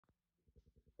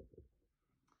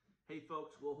Hey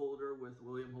folks, Will Holder with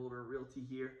William Holder Realty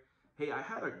here. Hey, I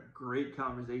had a great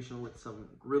conversation with some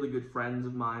really good friends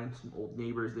of mine, some old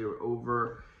neighbors. They were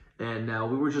over, and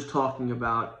we were just talking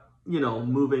about,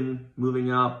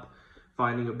 moving up,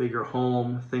 finding a bigger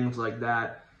home, things like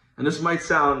that. And this might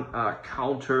sound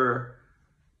counter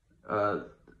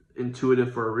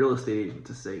intuitive for a real estate agent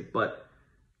to say, but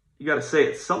you got to say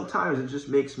it. Sometimes it just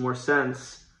makes more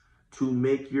sense to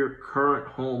make your current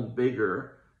home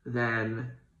bigger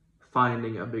than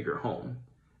finding a bigger home.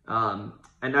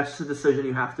 And that's the decision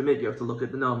you have to make. You have to look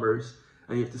at the numbers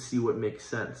and you have to see what makes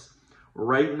sense.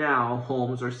 Right now,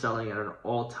 homes are selling at an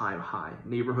all-time high.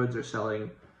 Neighborhoods are selling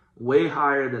way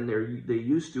higher than they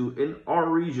used to in our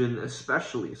region,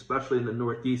 especially in the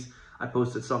Northeast. I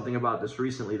posted something about this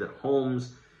recently, that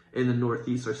homes in the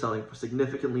Northeast are selling for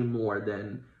significantly more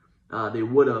than they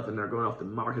would have, and they're going off the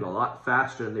market a lot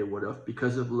faster than they would have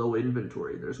because of low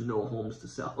inventory. There's no homes to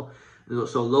sell.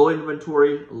 So low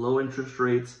inventory, low interest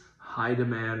rates, high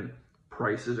demand,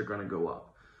 prices are going to go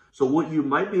up. So what you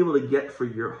might be able to get for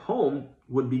your home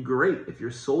would be great. If you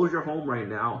sold your home right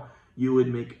now, you would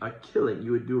make a killing.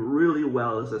 You would do really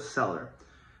well as a seller.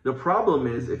 The problem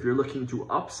is if you're looking to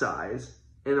upsize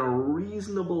in a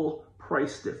reasonable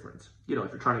price difference, if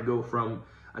you're trying to go from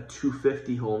a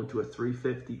 250 home to a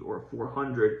 350 or a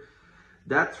 400,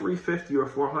 that 350 or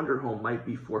 400 home might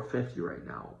be 450 right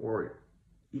now, or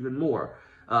even more.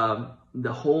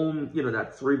 The home,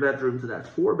 that 3-bedroom to that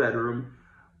 4-bedroom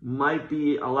might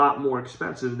be a lot more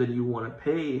expensive than you want to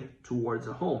pay towards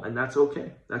a home, and that's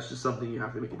okay. That's just something you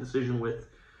have to make a decision with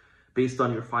based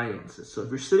on your finances. So if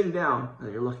you're sitting down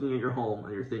and you're looking at your home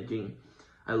and you're thinking,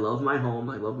 I love my home,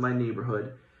 I love my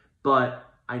neighborhood,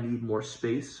 but I need more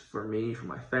space for me, for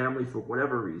my family, for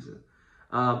whatever reason,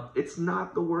 it's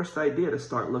not the worst idea to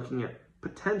start looking at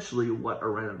potentially what a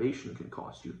renovation can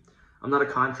cost you. I'm not a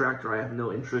contractor. I have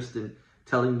no interest in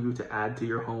telling you to add to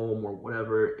your home or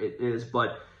whatever it is.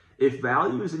 But if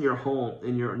values in your home,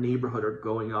 in your neighborhood, are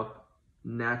going up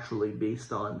naturally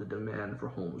based on the demand for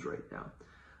homes right now,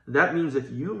 that means if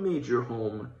you made your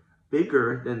home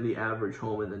bigger than the average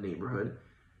home in the neighborhood,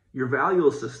 your value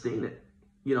will sustain it.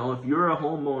 If you're a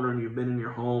homeowner and you've been in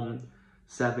your home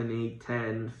 7, 8,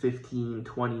 10, 15,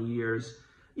 20 years,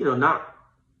 not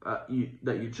that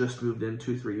you just moved in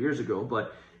 2-3 years ago,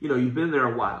 but you've been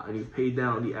there a while and you've paid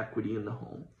down the equity in the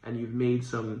home and you've made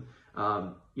some,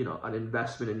 an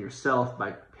investment in yourself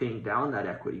by paying down that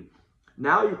equity.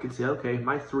 Now you can say, okay,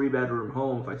 my 3-bedroom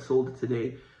home, if I sold it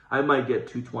today, I might get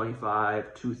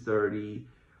 225, 230,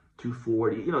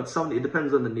 240. It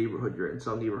depends on the neighborhood you're in.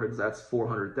 Some neighborhoods that's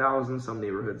 400,000, some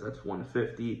neighborhoods that's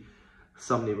 150,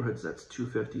 some neighborhoods that's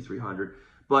 250, 300.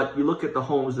 But you look at the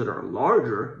homes that are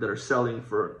larger, that are selling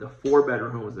for the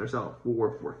 4-bedroom homes, they're selling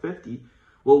 450.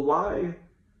 Well, why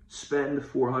spend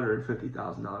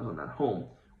 $450,000 on that home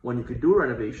when you could do a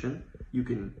renovation? You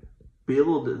can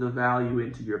build the value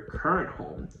into your current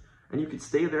home, and you can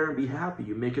stay there and be happy.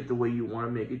 You make it the way you want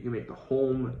to make it. You make the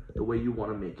home the way you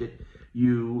want to make it.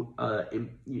 You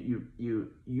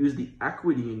use the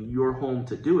equity in your home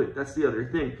to do it. That's the other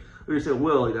thing. You're saying,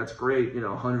 Will, that's great.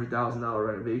 $100,000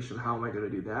 renovation. How am I going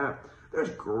to do that? There's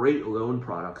great loan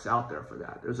products out there for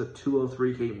that. There's a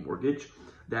 203K mortgage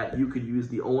that you could use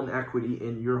the own equity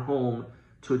in your home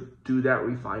to do that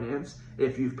refinance.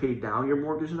 If you've paid down your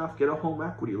mortgage enough, get a home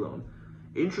equity loan.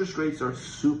 Interest rates are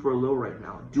super low right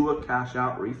now. Do a cash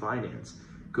out refinance.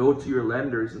 Go to your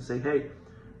lenders and say, hey,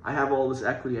 I have all this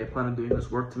equity. I plan on doing this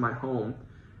work to my home.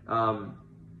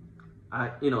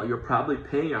 You're probably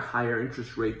paying a higher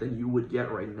interest rate than you would get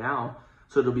right now.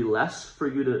 So it'll be less for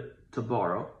you to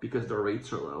borrow because the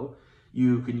rates are low.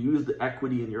 You can use the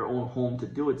equity in your own home to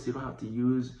do it, so you don't have to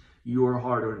use your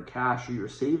hard-earned cash or your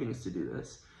savings to do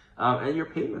this. And your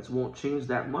payments won't change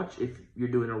that much if you're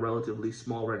doing a relatively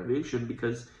small renovation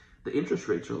because the interest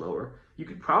rates are lower. You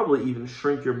could probably even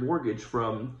shrink your mortgage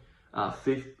from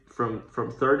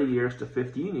 30 years to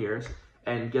 15 years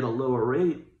and get a lower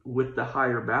rate with the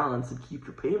higher balance and keep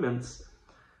your payments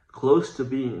close to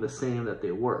being the same that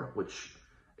they were, which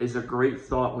is a great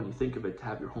thought when you think of it, to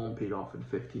have your home paid off in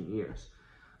 15 years.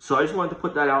 So I just wanted to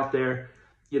put that out there.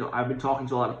 I've been talking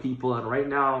to a lot of people, and right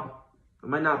now it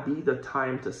might not be the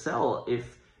time to sell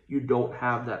if you don't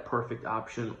have that perfect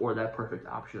option or that perfect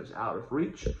option is out of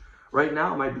reach. Right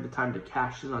now might be the time to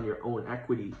cash in on your own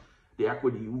equity, the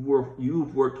equity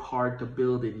you've worked hard to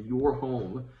build in your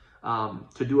home,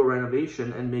 to do a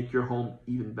renovation and make your home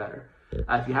even better.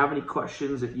 If you have any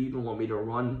questions, if you even want me to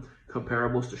run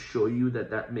comparables to show you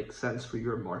that makes sense for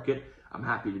your market, I'm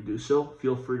happy to do so.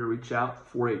 Feel free to reach out,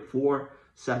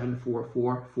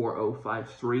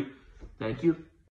 484-744-4053. Thank you.